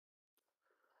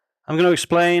I'm going to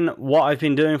explain what I've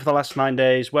been doing for the last 9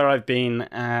 days, where I've been,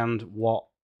 and why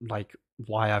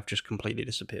I've just completely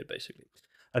disappeared, basically.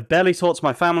 I've barely talked to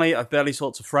my family. I've barely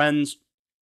talked to friends.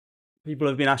 People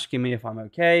have been asking me if I'm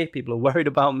okay. People are worried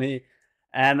about me.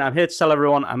 And I'm here to tell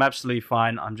everyone I'm absolutely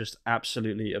fine. I'm just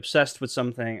absolutely obsessed with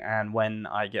something. And when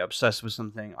I get obsessed with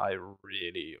something, I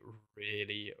really,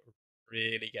 really,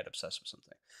 really get obsessed with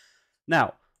something.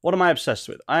 Now, what am I obsessed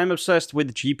with? I am obsessed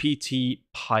with GPT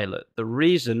Pilot. The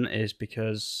reason is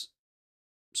because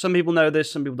some people know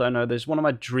this, some people don't know this. One of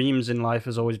my dreams in life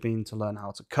has always been to learn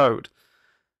how to code.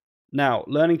 Now,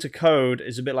 learning to code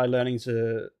is a bit like learning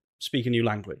to speak a new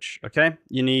language, okay?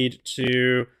 You need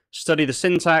to study the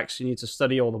syntax, you need to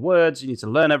study all the words, you need to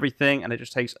learn everything, and it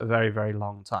just takes a very, very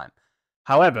long time.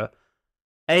 However,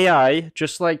 AI,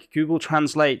 just like Google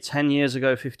Translate 10 years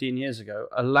ago, 15 years ago,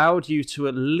 allowed you to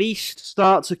at least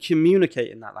start to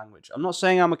communicate in that language. I'm not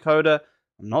saying I'm a coder,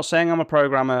 I'm not saying I'm a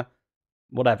programmer,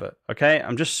 whatever, okay?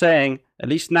 I'm just saying, at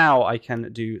least now I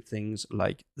can do things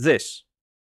like this.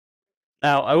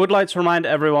 Now, I would like to remind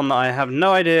everyone that I have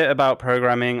no idea about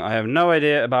programming. I have no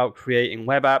idea about creating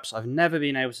web apps. I've never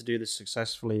been able to do this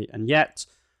successfully. And yet,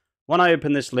 when I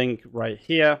open this link right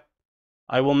here,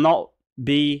 I will not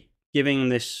be giving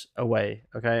this away.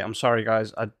 Okay, I'm sorry,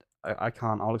 guys. I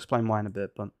can't. I'll explain why in a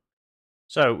bit. But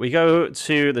so we go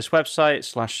to this website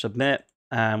 /submit,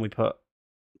 and we put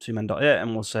 2men.it,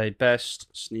 and we'll say best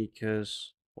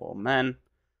sneakers for men,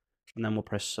 and then we'll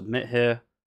press submit here,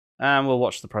 and we'll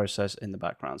watch the process in the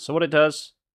background. So what it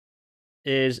does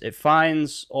is it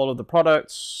finds all of the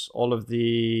products, all of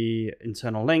the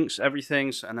internal links,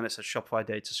 everything, and then it says Shopify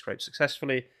data scraped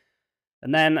successfully.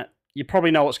 And then you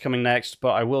probably know what's coming next,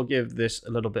 but I will give this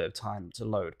a little bit of time to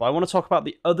load. But I want to talk about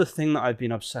the other thing that I've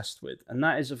been obsessed with, and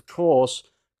that is, of course,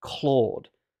 Claude.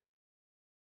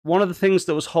 One of the things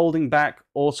that was holding back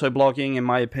auto-blogging, in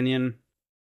my opinion,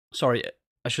 sorry,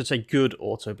 I should say good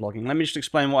auto-blogging. Let me just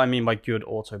explain what I mean by good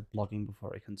auto-blogging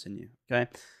before I continue, okay?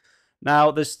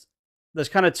 Now, there's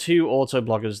kind of two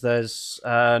auto-bloggers. There's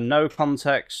no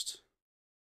context,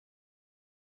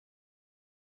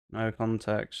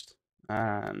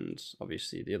 and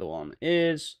obviously the other one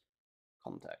is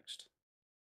context.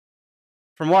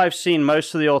 From what I've seen,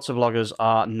 most of the auto-bloggers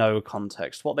are no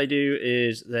context. What they do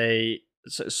is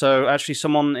so actually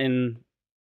someone in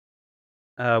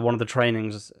one of the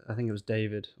trainings, I think it was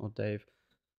David or Dave,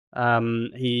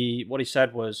 what he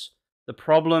said was the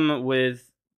problem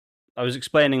with, I was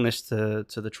explaining this to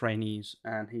the trainees,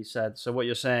 and he said, so what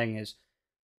you're saying is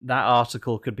that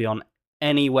article could be on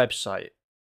any website,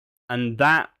 and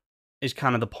that is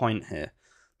kind of the point here.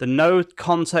 The no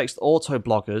context auto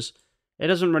bloggers, it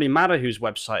doesn't really matter whose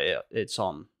website it's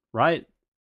on, right?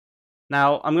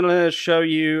 Now, I'm going to show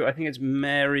you, I think it's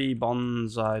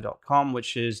marybonsai.com,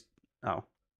 which is, oh.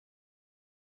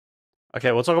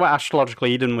 Okay, we'll talk about Astrological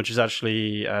Eden, which is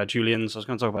actually Julian's. I was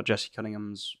going to talk about Jesse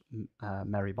Cunningham's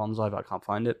Mary Bonsai, but I can't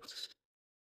find it.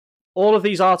 All of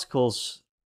these articles,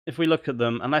 if we look at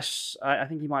them, unless I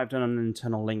think he might have done an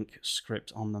internal link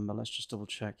script on them, but let's just double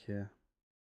check here.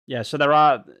 Yeah, so there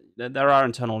are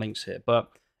internal links here,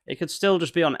 but it could still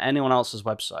just be on anyone else's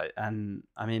website. And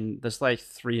I mean, there's like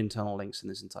 3 internal links in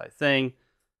this entire thing.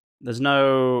 There's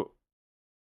not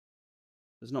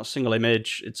a single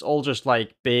image. It's all just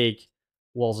like big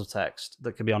walls of text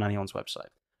that could be on anyone's website.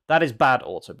 That is bad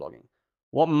auto blogging.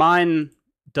 What mine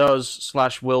does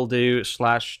 / will / give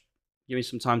me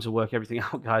some time to work everything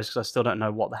out, guys, because I still don't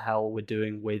know what the hell we're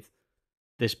doing with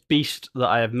this beast that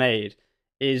I have made,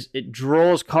 is it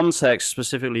draws context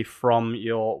specifically from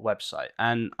your website.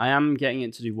 And I am getting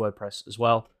it to do WordPress as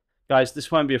well. Guys, this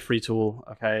won't be a free tool,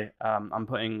 okay?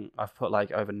 I've put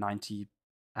like over 90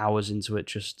 hours into it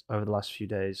just over the last few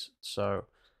days. So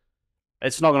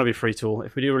it's not going to be a free tool.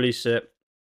 If we do release it,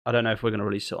 I don't know if we're going to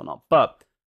release it or not. But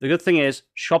the good thing is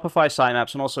Shopify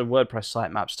sitemaps and also WordPress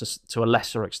sitemaps to a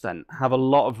lesser extent have a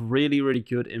lot of really, really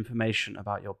good information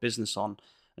about your business on.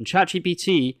 And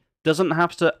ChatGPT doesn't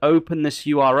have to open this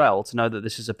URL to know that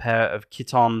this is a pair of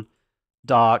Kiton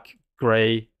dark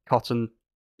grey cotton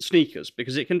sneakers,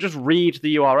 because it can just read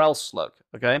the URL slug,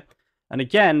 okay? And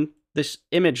again, this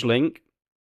image link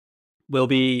will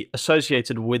be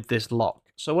associated with this lock.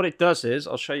 So what it does is,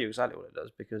 I'll show you exactly what it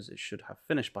does, because it should have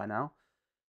finished by now.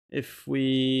 If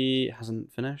it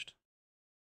hasn't finished.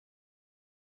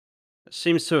 It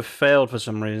seems to have failed for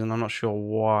some reason. I'm not sure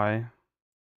why.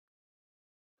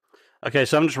 Okay,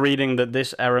 so I'm just reading that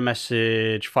this error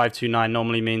message 529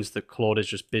 normally means that Claude is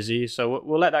just busy. So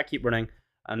we'll let that keep running.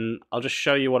 And I'll just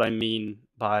show you what I mean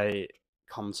by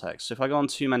context. So if I go on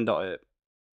 2men.it.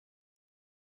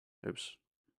 Oops.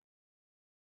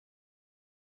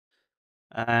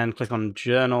 and click on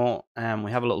journal, and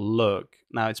we have a little look.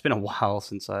 Now, it's been a while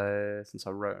since I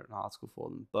wrote an article for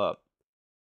them, but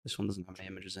this one doesn't have any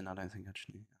images in, I don't think,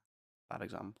 actually. Bad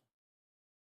example.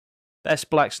 Best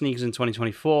black sneakers in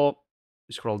 2024.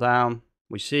 We scroll down,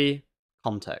 we see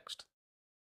context.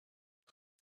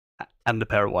 And a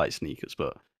pair of white sneakers,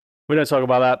 but we don't talk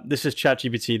about that. This is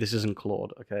ChatGPT, this isn't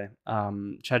Claude, okay?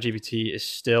 ChatGPT is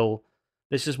still...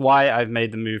 This is why I've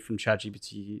made the move from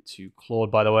ChatGPT to Claude,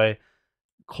 by the way.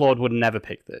 Claude would never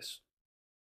pick this,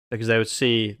 because they would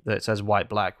see that it says white,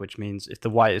 black, which means if the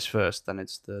white is first, then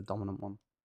it's the dominant one.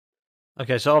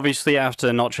 Okay, so obviously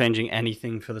after not changing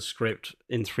anything for the script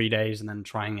in 3 days and then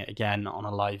trying it again on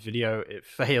a live video, it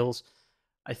fails.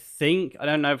 I think, I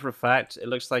don't know for a fact, it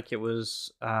looks like it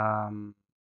was a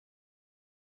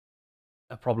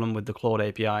problem with the Claude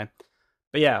API.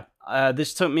 But yeah,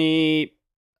 this took me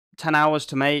 10 hours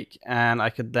to make, and I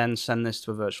could then send this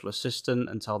to a virtual assistant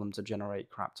and tell them to generate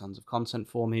crap tons of content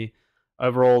for me.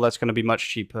 Overall, that's going to be much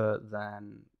cheaper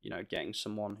than, getting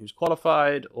someone who's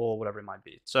qualified or whatever it might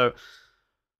be. So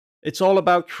it's all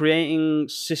about creating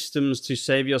systems to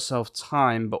save yourself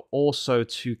time, but also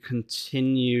to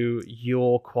continue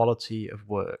your quality of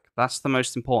work. That's the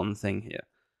most important thing here.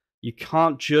 You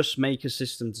can't just make a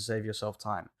system to save yourself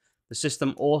time. The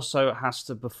system also has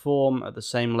to perform at the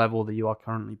same level that you are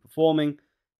currently performing.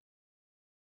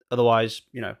 Otherwise,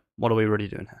 what are we really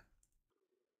doing here?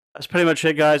 That's pretty much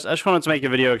it, guys. I just wanted to make a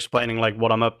video explaining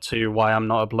what I'm up to, why I'm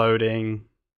not uploading,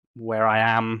 where I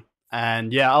am.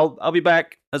 And yeah, I'll be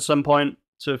back at some point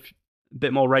to a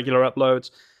bit more regular uploads.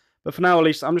 But for now, at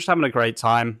least, I'm just having a great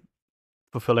time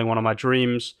fulfilling one of my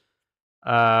dreams.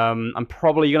 I'm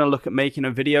probably going to look at making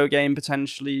a video game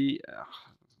potentially,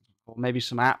 or maybe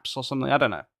some apps or something. I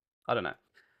don't know.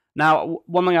 Now,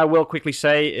 one thing I will quickly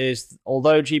say is,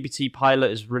 although GPT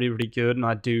Pilot is really, really good, and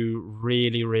I do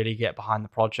really, really get behind the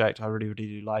project, I really,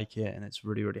 really do like it, and it's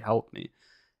really, really helped me,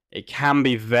 it can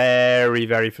be very,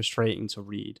 very frustrating to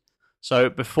read. So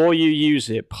before you use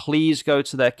it, please go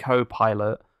to their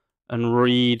Copilot and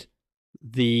read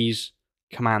these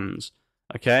commands,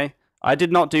 okay? I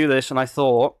did not do this, and I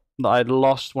thought that I'd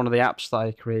lost one of the apps that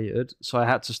I created, so I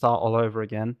had to start all over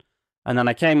again. And then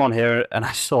I came on here and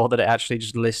I saw that it actually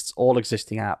just lists all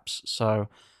existing apps. So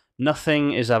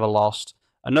nothing is ever lost.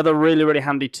 Another really, really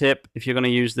handy tip, if you're going to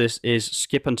use this, is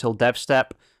skip until dev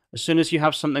step. As soon as you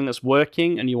have something that's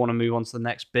working and you want to move on to the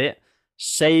next bit,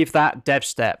 save that dev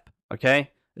step,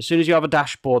 okay? As soon as you have a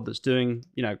dashboard that's doing,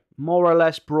 more or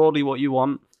less broadly what you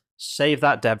want, save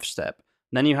that dev step.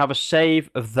 And then you have a save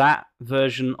of that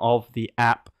version of the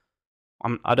app.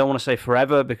 I don't want to say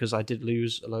forever, because I did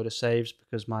lose a load of saves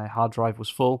because my hard drive was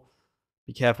full.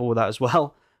 Be careful with that as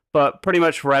well. But pretty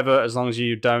much forever, as long as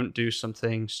you don't do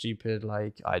something stupid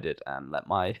like I did and let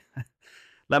my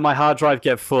hard drive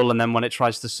get full, and then when it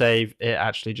tries to save, it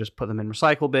actually just put them in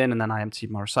recycle bin, and then I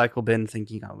emptied my recycle bin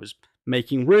thinking I was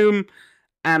making room,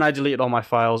 and I deleted all my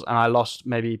files, and I lost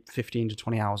maybe 15 to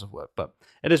 20 hours of work. But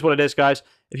it is what it is, guys.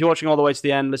 If you're watching all the way to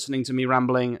the end, listening to me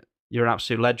rambling, you're an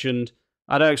absolute legend.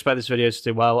 I don't expect this video to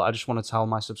do well. I just want to tell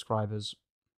my subscribers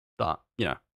that,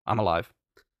 I'm alive.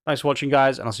 Thanks for watching,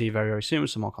 guys, and I'll see you very, very soon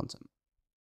with some more content.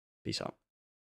 Peace out.